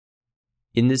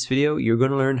In this video, you're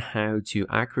going to learn how to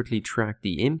accurately track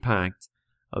the impact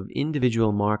of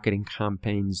individual marketing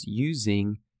campaigns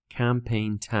using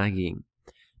campaign tagging.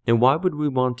 Now, why would we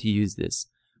want to use this?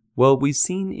 Well, we've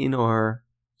seen in our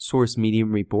source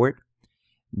medium report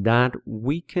that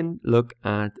we can look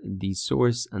at the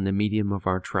source and the medium of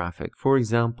our traffic. For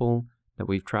example, that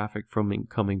we've traffic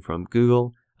coming from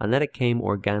Google and that it came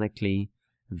organically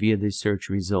via the search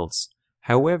results.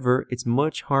 However, it's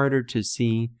much harder to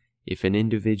see if an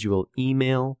individual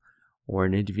email or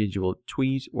an individual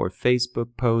tweet or Facebook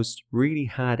post really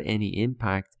had any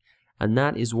impact, and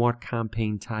that is what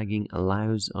campaign tagging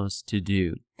allows us to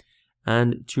do.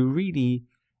 And to really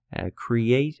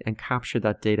create and capture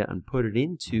that data and put it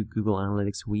into Google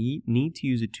Analytics, we need to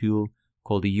use a tool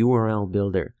called the URL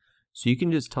Builder. So you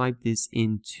can just type this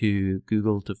into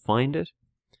Google to find it,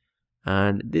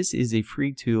 and this is a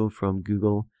free tool from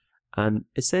Google. And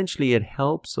essentially it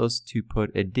helps us to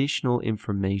put additional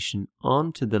information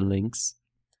onto the links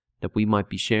that we might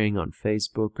be sharing on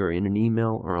Facebook or in an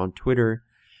email or on Twitter.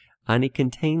 And it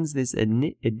contains this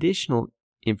additional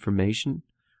information,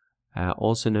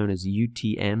 also known as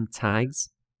UTM tags,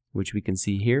 which we can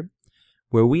see here,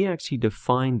 where we actually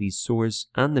define the source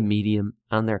and the medium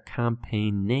and their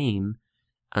campaign name.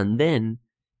 And then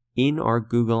in our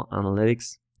Google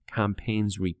Analytics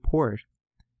campaigns report,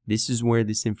 this is where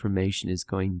this information is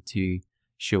going to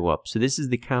show up. So this is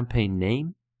the campaign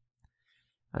name.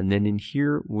 And then in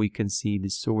here, we can see the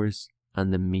source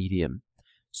and the medium.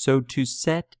 So to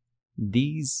set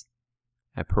these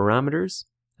parameters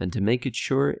and to make it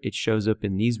sure it shows up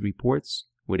in these reports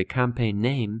with a campaign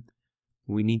name,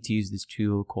 we need to use this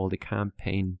tool called the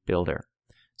Campaign Builder.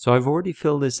 So I've already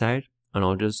filled this out, and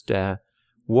I'll just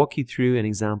walk you through an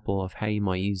example of how you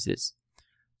might use this.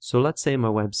 So let's say my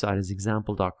website is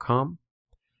example.com.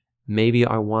 Maybe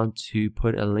I want to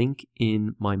put a link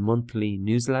in my monthly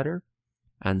newsletter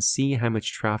and see how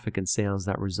much traffic and sales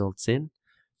that results in.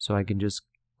 So I can just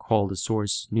call the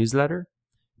source newsletter,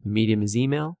 the medium is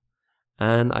email,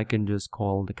 and I can just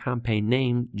call the campaign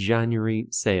name January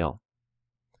sale.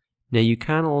 Now you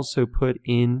can also put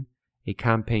in a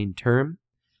campaign term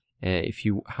if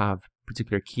you have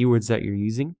particular keywords that you're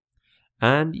using.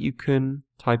 And you can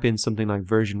type in something like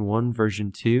version 1,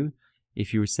 version 2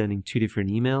 if you were sending 2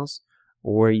 different emails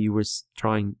or you were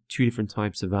trying 2 different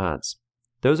types of ads.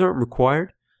 Those aren't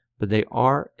required, but they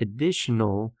are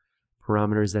additional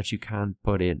parameters that you can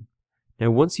put in.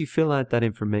 Now, once you fill out that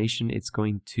information, it's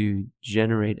going to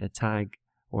generate a tag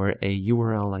or a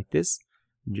URL like this.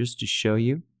 And just to show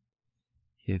you,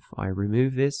 if I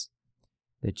remove this,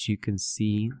 that you can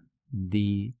see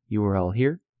the URL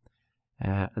here.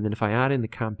 And then if I add in the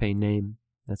campaign name,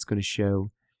 that's going to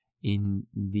show in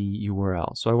the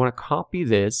URL. So I want to copy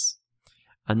this,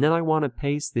 and then I want to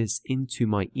paste this into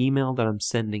my email that I'm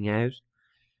sending out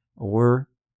or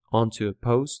onto a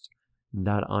post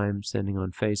that I'm sending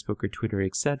on Facebook or Twitter,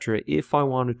 etc. if I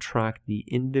want to track the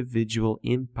individual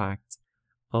impact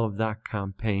of that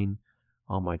campaign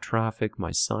on my traffic,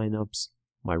 my signups,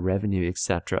 my revenue,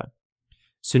 etc.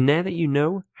 So now that you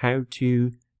know how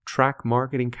to track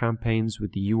marketing campaigns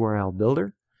with the URL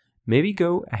Builder, maybe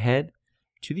go ahead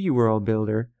to the URL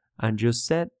Builder and just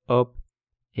set up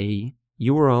a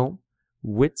URL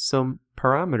with some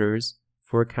parameters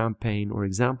for a campaign or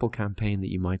example campaign that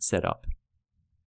you might set up.